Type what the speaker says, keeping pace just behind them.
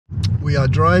We are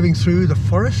driving through the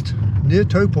forest near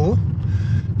Topol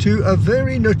to a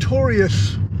very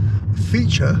notorious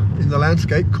feature in the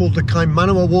landscape called the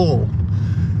Kaimanawa Wall.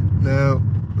 Now,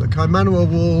 the Kaimanawa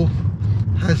Wall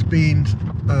has been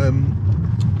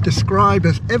described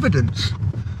as evidence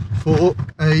for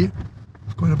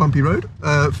it's quite a bumpy road,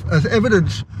 as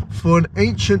evidence for an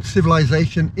ancient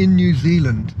civilization in New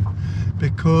Zealand,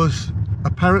 because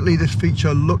apparently this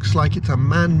feature looks like it's a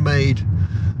man-made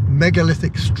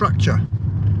megalithic structure.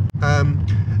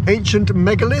 Ancient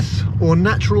megalith or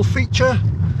natural feature?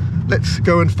 Let's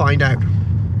go and find out.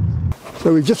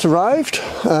 So we've just arrived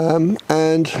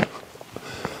and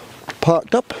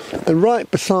parked up, and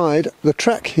right beside the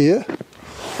track here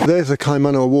there's the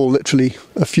Kaimanawa Wall, literally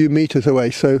a few meters away,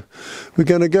 so we're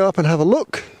going to go up and have a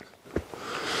look.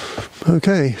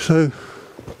 Okay, so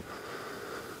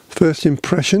first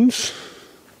impressions,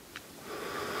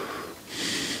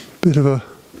 bit of a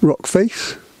rock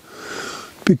face,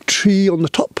 big tree on the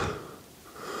top.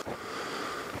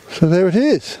 So there it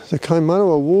is, the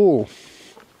Kaimanawa Wall.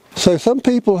 So some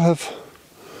people have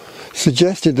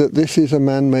suggested that this is a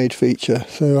man-made feature,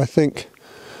 so I think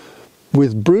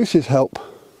with Bruce's help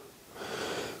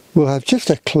we'll have just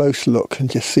a close look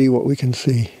and just see what we can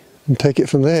see and take it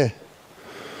from there.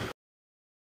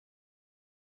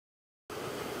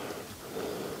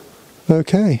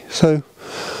 Okay, so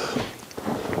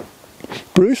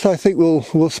Bruce, I think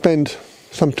we'll spend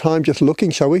some time just looking,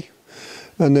 shall we?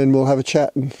 And then we'll have a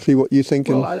chat and see what you think.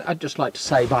 Well, I'd just like to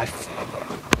say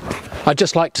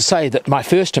that my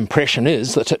first impression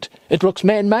is that it looks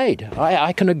man-made.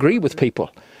 I can agree with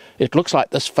people. It looks like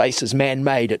this face is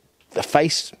man-made. The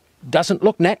face doesn't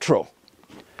look natural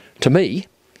to me,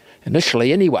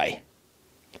 initially anyway.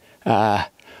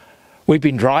 We've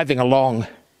been driving along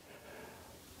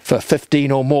for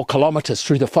 15 or more kilometres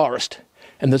through the forest,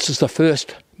 and this is the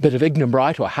first bit of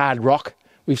Ignimbrite or hard rock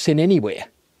we've seen anywhere.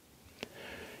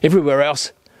 Everywhere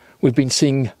else we've been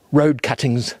seeing road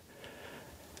cuttings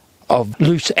of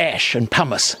loose ash and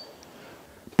pumice,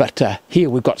 but here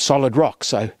we've got solid rock,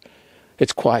 so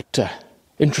it's quite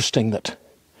interesting that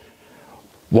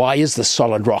why is this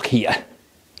solid rock here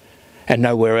and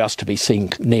nowhere else to be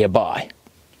seen nearby?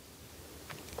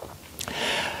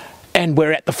 And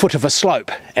we're at the foot of a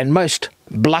slope, and most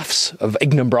bluffs of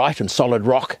Ignimbrite and solid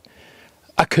rock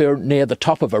occur near the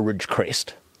top of a ridge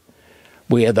crest,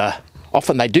 where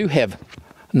often they do have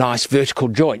nice vertical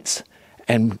joints,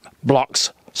 and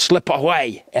blocks slip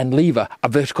away and leave a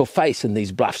vertical face in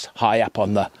these bluffs high up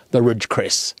on the ridge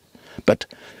crests. But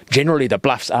generally the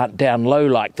bluffs aren't down low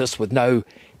like this with no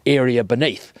area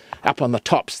beneath. Up on the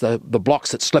tops, the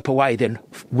blocks that slip away then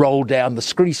roll down the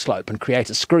scree slope and create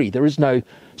a scree. There is no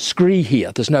scree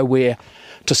here. There's nowhere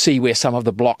to see where some of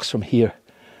the blocks from here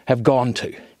have gone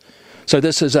to. So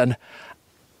this is an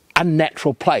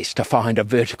unnatural place to find a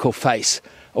vertical face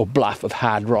or bluff of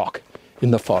hard rock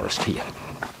in the forest here.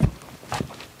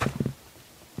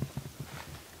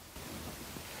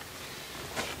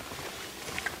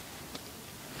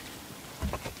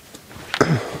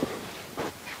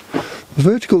 The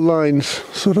vertical lines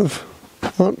sort of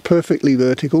aren't perfectly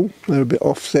vertical, they're a bit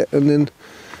offset, and then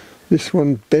this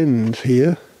one bends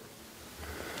here.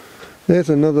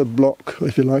 There's another block,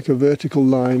 if you like, a vertical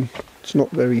line. It's not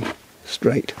very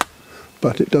straight,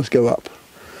 but it does go up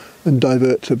and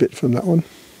diverts a bit from that one.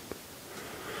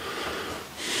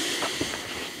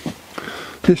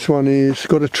 This one is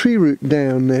got a tree root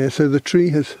down there, so the tree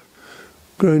has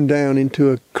grown down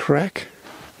into a crack.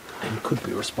 And could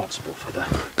be responsible for that.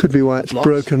 Could be why it's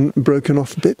broken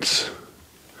off bits.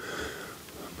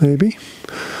 Maybe.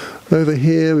 Over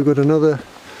here we've got another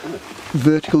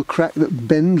vertical crack that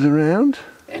bends around.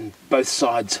 And both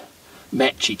sides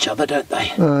match each other, don't they?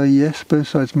 Yes, both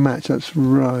sides match, that's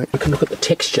right. We can look at the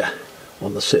texture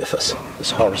on the surface,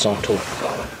 this horizontal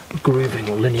grooving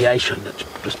or lineation that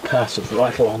just passes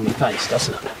right along the face,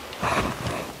 doesn't it?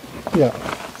 Yeah.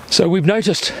 So we've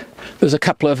noticed there's a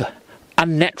couple of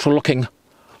unnatural looking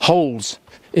holes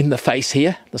in the face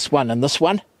here, this one and this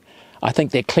one. I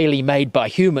think they're clearly made by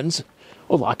humans,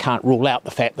 although I can't rule out the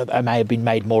fact that they may have been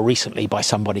made more recently by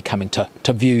somebody coming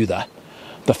to view the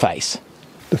face.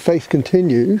 The face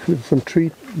continues with some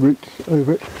tree roots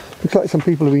over it. Looks like some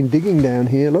people have been digging down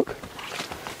here, look.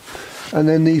 And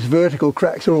then these vertical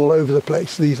cracks are all over the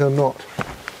place. These are not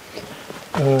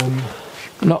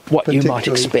what you might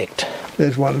expect.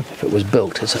 There's one if it was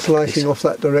built as a slicing off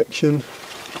that direction.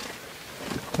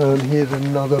 Here's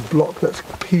another block that's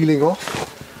peeling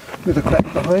off with a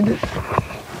crack behind it.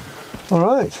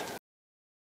 Alright.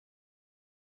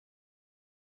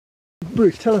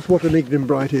 Bruce, tell us what an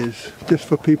Ignimbrite is, just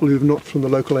for people who're not from the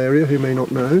local area who may not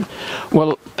know.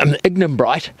 Well,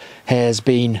 Ignimbrite has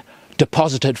been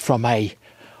deposited from a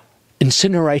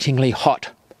incineratingly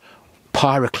hot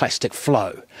pyroclastic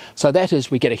flow. So that is,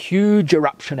 we get a huge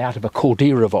eruption out of a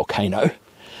caldera volcano,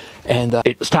 and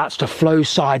it starts to flow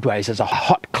sideways as a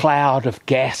hot cloud of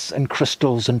gas and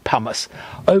crystals and pumice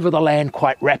over the land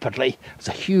quite rapidly. It's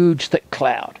a huge thick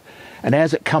cloud, and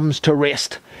as it comes to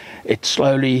rest, it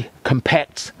slowly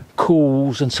compacts,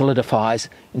 cools and solidifies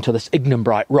into this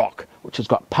ignimbrite rock, which has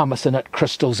got pumice in it,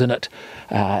 crystals in it,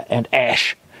 and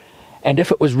ash. And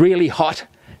if it was really hot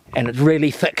and it's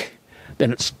really thick,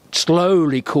 then it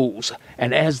slowly cools,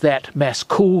 and as that mass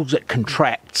cools, it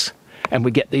contracts, and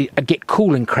we get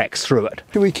cooling cracks through it.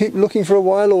 Do we keep looking for a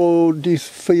while, or do you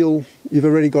feel you've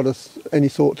already got any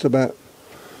thoughts about?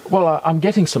 Well, I'm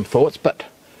getting some thoughts, but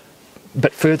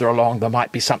further along there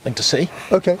might be something to see.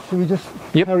 Okay, can we just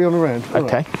carry on around? All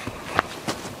okay. Right.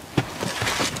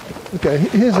 Okay,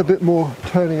 here's a bit more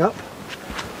turning up.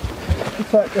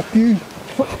 Looks like a few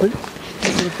footprints.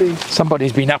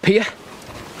 Somebody's been up here.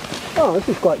 Oh, this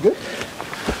is quite good.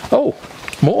 Oh,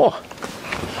 more.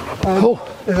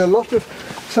 There's a lot of...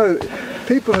 So,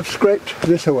 people have scraped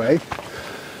this away,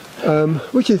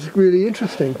 which is really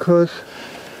interesting because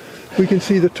we can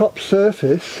see the top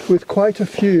surface with quite a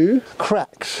few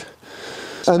cracks.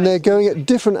 And they're going at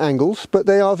different angles, but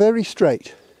they are very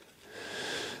straight.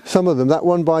 Some of them, that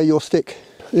one by your stick,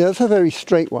 yeah, that's a very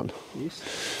straight one.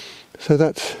 Yes. So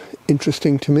that's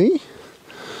interesting to me.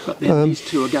 But then these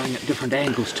two are going at different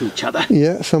angles to each other.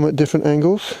 Yeah, some at different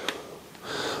angles.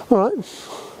 All right.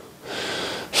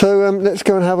 So let's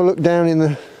go and have a look down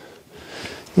in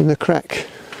the crack.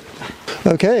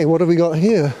 Okay, what have we got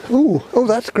here? Ooh, oh,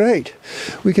 that's great.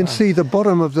 We can see the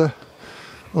bottom of the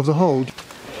hole.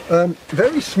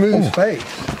 Very smooth face.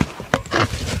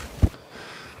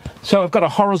 So I've got a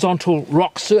horizontal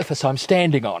rock surface I'm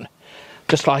standing on,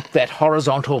 just like that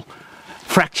horizontal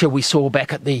fracture we saw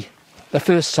back at the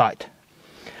first site.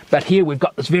 But here we've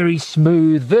got this very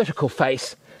smooth vertical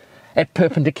face at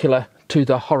perpendicular to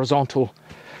the horizontal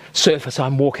surface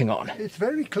I'm walking on. It's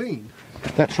very clean.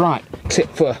 That's right,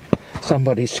 except for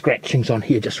somebody's scratchings on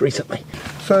here just recently.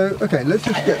 So, okay, let's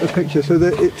just get the picture. So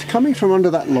that it's coming from under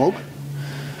that log,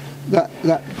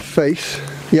 that face.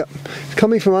 Yep, it's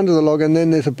coming from under the log, and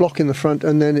then there's a block in the front,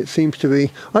 and then it seems to be,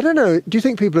 I don't know, do you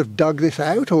think people have dug this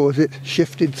out, or is it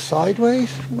shifted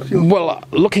sideways? Well,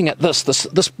 looking at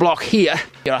this block here,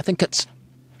 I think it's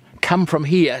come from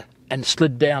here and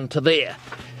slid down to there.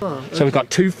 Oh, okay. So we've got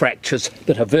two fractures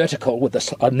that are vertical with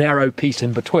a narrow piece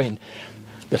in between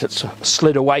that it's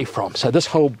slid away from. So this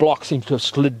whole block seems to have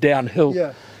slid downhill.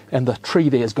 Yeah. And the tree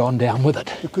there's gone down with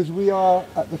it. Because we are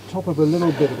at the top of a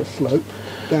little bit of a slope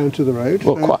down to the road.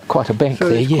 Well, quite a bank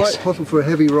there, yes. So it's quite possible for a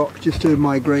heavy rock just to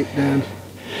migrate down.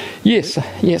 Yes,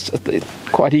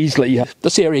 quite easily.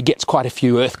 This area gets quite a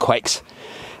few earthquakes,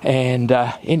 and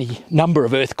any number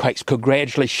of earthquakes could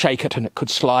gradually shake it and it could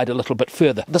slide a little bit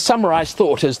further. The summarised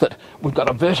thought is that we've got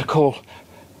a vertical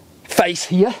face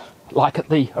here, like at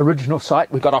the original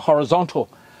site. We've got a horizontal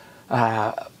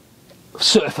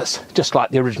surface, just like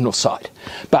the original site.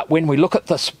 But when we look at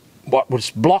this, what was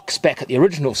blocks back at the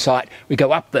original site, we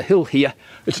go up the hill here,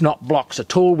 it's not blocks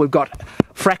at all. We've got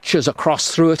fractures across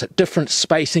through it at different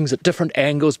spacings, at different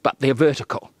angles, but they're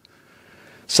vertical.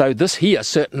 So this here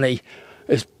certainly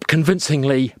is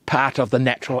convincingly part of the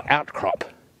natural outcrop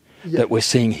that we're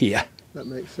seeing here. That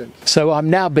makes sense. So I'm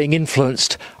now being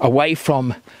influenced away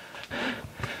from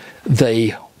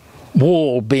the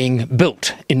wall being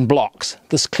built in blocks.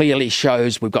 This clearly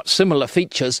shows we've got similar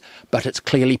features, but it's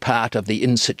clearly part of the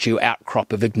in situ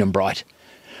outcrop of Ignimbrite,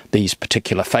 these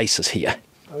particular faces here.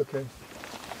 Okay.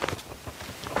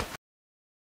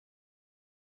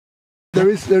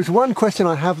 There's one question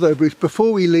I have though, Bruce,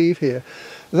 before we leave here.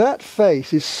 That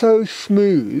face is so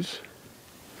smooth.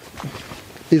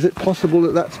 Is it possible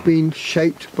that that's been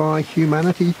shaped by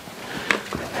humanity?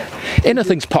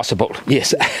 Anything's possible,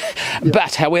 yes. Yeah.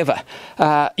 But, however,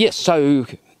 yes, so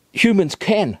humans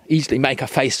can easily make a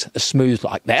face as smooth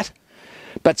like that,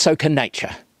 but so can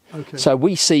nature. Okay. So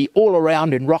we see all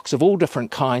around in rocks of all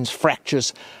different kinds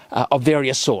fractures of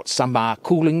various sorts. Some are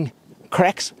cooling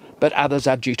cracks, but others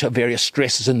are due to various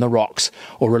stresses in the rocks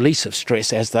or release of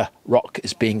stress as the rock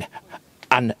is being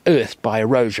unearthed by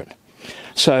erosion.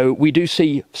 So we do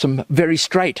see some very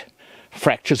straight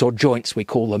fractures, or joints we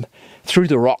call them, through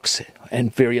the rocks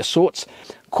and various sorts.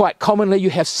 Quite commonly you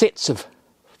have sets of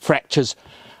fractures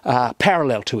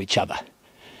parallel to each other.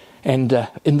 And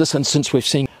in this instance we've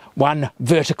seen one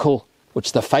vertical,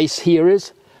 which the face here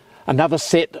is, another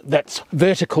set that's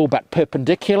vertical but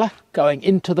perpendicular going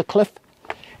into the cliff,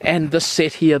 and this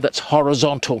set here that's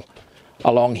horizontal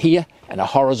along here and a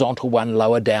horizontal one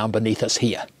lower down beneath us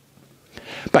here.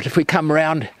 But if we come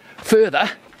around further,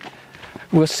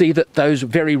 we'll see that those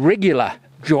very regular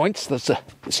joints, that's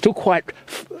still quite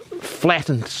flat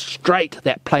and straight,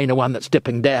 that planar one that's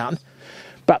dipping down,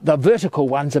 but the vertical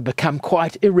ones have become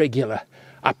quite irregular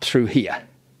up through here.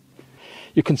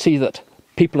 You can see that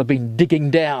people have been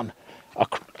digging down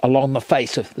along the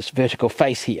face of this vertical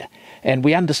face here, and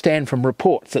we understand from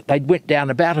reports that they went down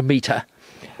about 1 metre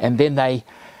and then they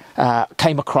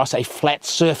came across a flat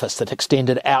surface that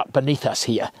extended out beneath us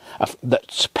here,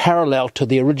 that's parallel to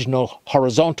the original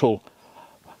horizontal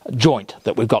joint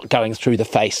that we've got going through the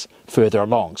face further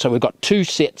along. So we've got 2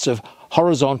 sets of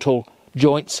horizontal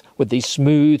joints with these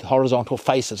smooth horizontal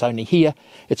faces, only here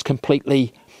it's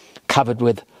completely covered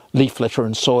with leaf litter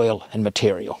and soil and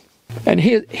material. And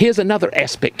here's another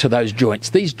aspect to those joints.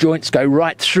 These joints go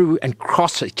right through and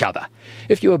cross each other.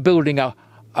 If you were building a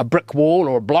brick wall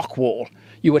or a block wall,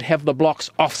 you would have the blocks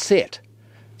offset.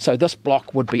 So this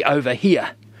block would be over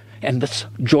here, and this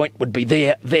joint would be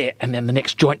there, and then the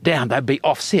next joint down. They'd be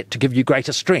offset to give you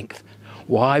greater strength.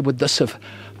 Why would this have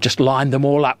just lined them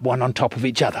all up one on top of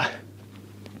each other?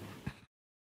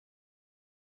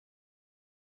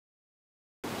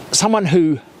 Someone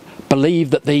who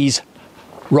believed that these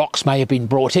rocks may have been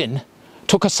brought in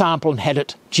took a sample and had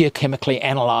it geochemically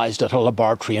analysed at a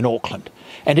laboratory in Auckland,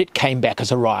 and it came back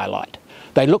as a rhyolite.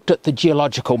 They looked at the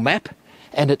geological map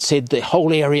and it said the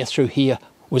whole area through here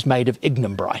was made of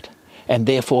Ignimbrite, and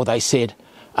therefore they said,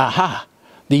 aha,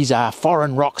 these are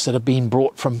foreign rocks that have been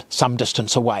brought from some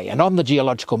distance away. And on the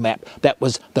geological map,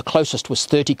 the closest was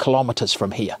 30 kilometres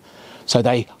from here. So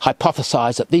they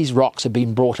hypothesised that these rocks have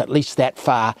been brought at least that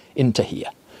far into here.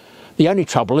 The only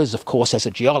trouble is, of course, as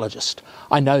a geologist,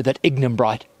 I know that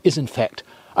Ignimbrite is in fact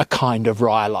a kind of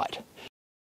rhyolite.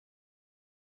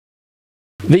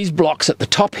 These blocks at the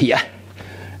top here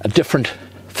are different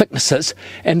thicknesses,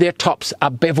 and their tops are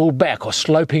beveled back or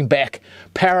sloping back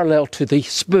parallel to the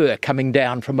spur coming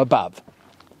down from above.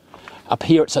 Up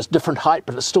here it's a different height,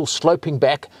 but it's still sloping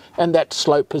back, and that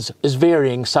slope is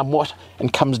varying somewhat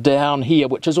and comes down here,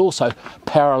 which is also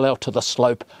parallel to the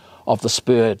slope of the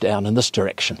spur down in this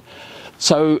direction.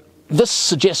 So this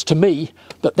suggests to me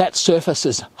that that surface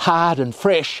is hard and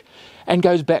fresh and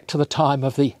goes back to the time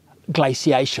of the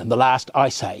glaciation, the last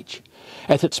ice age.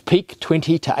 At its peak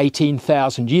 20 to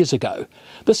 18,000 years ago,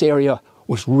 this area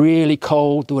was really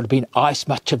cold, there would have been ice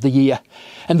much of the year,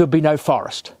 and there would be no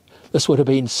forest. This would have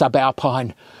been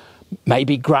subalpine,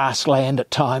 maybe grassland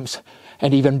at times,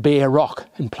 and even bare rock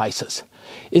in places.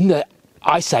 In the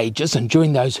ice ages and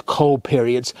during those cold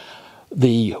periods,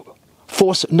 the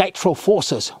natural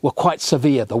forces were quite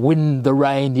severe, the wind, the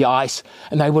rain, the ice,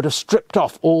 and they would have stripped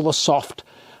off all the soft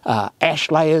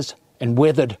ash layers and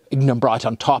weathered Ignimbrite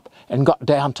on top and got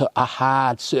down to a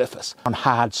hard surface on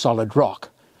hard solid rock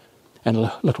and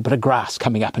a little bit of grass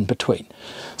coming up in between.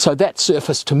 So that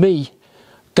surface to me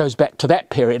goes back to that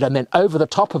period, and then over the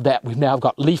top of that we've now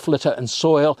got leaf litter and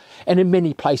soil, and in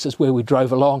many places where we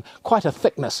drove along, quite a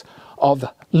thickness of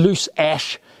loose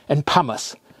ash and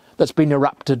pumice that's been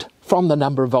erupted from the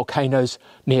number of volcanoes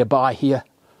nearby here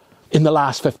in the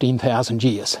last 15,000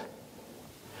 years.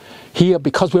 Here,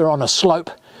 because we're on a slope,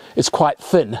 it's quite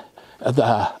thin.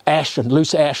 The ash and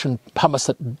loose ash and pumice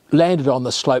that landed on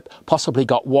the slope possibly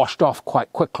got washed off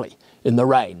quite quickly in the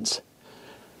rains.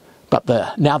 But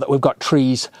now that we've got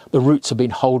trees, the roots have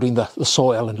been holding the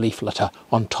soil and leaf litter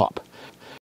on top.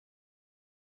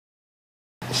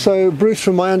 So, Bruce,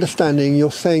 from my understanding,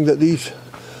 you're saying that these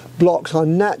blocks are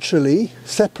naturally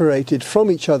separated from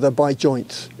each other by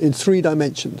joints in 3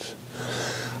 dimensions.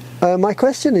 My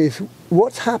question is,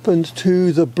 what's happened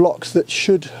to the blocks that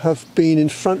should have been in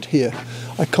front here?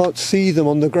 I can't see them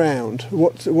on the ground.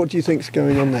 What do you think's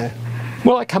going on there?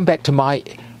 Well, I come back to my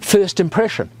first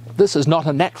impression. This is not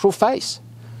a natural face.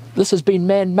 This has been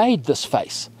man-made, this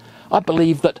face. I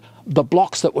believe that the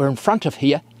blocks that were in front of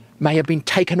here may have been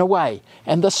taken away,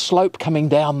 and this slope coming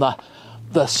down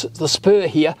the spur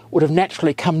here would have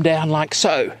naturally come down like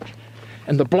so.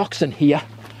 And the blocks in here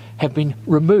have been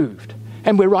removed,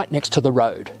 and we're right next to the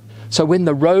road. So when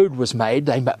the road was made,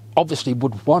 they obviously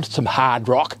would want some hard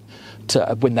rock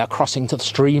when they're crossing to the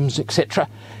streams, etc.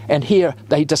 And here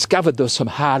they discovered there was some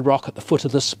hard rock at the foot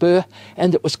of the spur,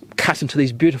 and it was cut into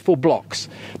these beautiful blocks.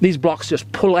 These blocks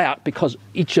just pull out because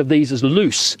each of these is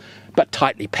loose but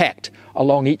tightly packed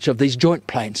along each of these joint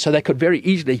planes. So they could very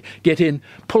easily get in,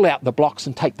 pull out the blocks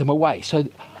and take them away. So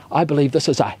I believe this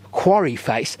is a quarry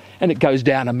face, and it goes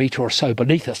down 1 metre or so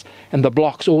beneath us, and the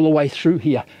blocks all the way through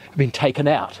here have been taken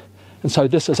out. And so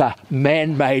this is a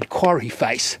man-made quarry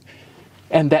face,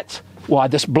 and that's why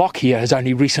this block here has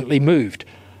only recently moved.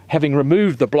 Having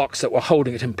removed the blocks that were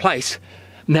holding it in place,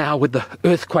 now with the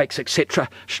earthquakes, etc.,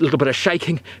 a little bit of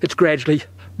shaking, it's gradually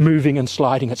moving and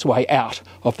sliding its way out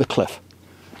of the cliff.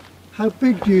 How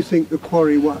big do you think the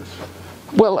quarry was?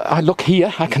 Well, I look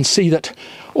here, I can see that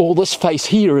all this face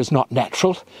here is not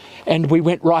natural, and we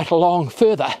went right along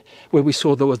further where we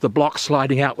saw there was the block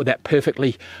sliding out with that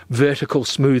perfectly vertical,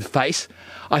 smooth face.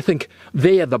 I think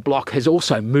there the block has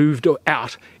also moved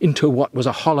out into what was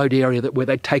a hollowed area where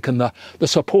they'd taken the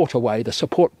support away, the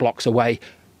support blocks away,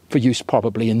 for use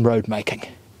probably in road making.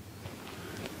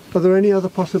 Are there any other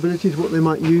possibilities what they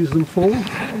might use them for?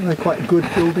 Are they quite good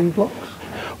building blocks?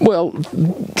 Well,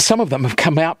 some of them have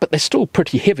come out, but they're still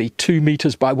pretty heavy, 2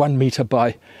 metres by 1 metre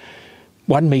by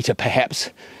 1 metre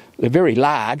perhaps. They're very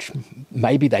large.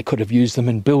 Maybe they could have used them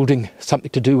in building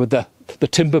something to do with the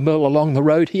timber mill along the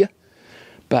road here.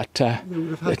 But they would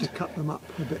have had to cut them up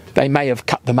a bit. They may have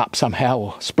cut them up somehow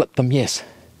or split them, yes.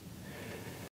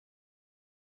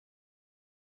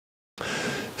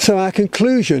 So our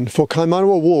conclusion for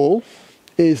Kaimanawa Wall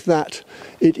is that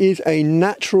it is a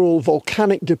natural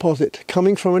volcanic deposit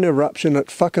coming from an eruption at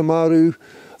Whakamaru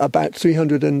about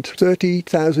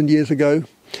 330,000 years ago.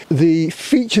 The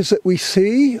features that we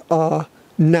see are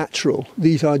natural.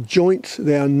 These are joints.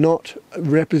 They are not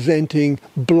representing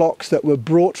blocks that were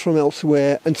brought from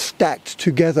elsewhere and stacked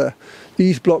together.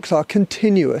 These blocks are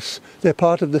continuous. They're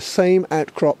part of the same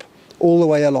outcrop all the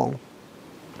way along.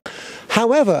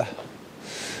 However,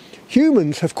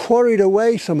 humans have quarried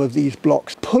away some of these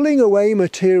blocks, pulling away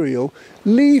material,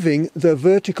 leaving the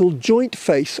vertical joint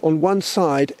face on one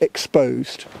side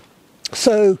exposed.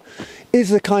 So, is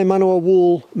the Kaimanawa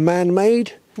Wall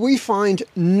man-made? We find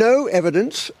no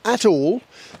evidence at all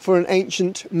for an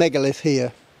ancient megalith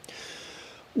here.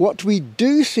 What we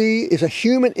do see is a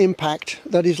human impact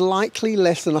that is likely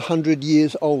less than 100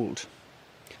 years old.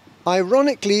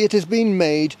 Ironically, it has been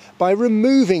made by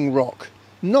removing rock,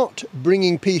 not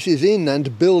bringing pieces in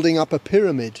and building up a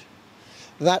pyramid.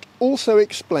 That also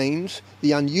explains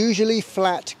the unusually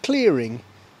flat clearing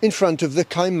in front of the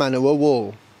Kaimanawa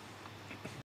Wall.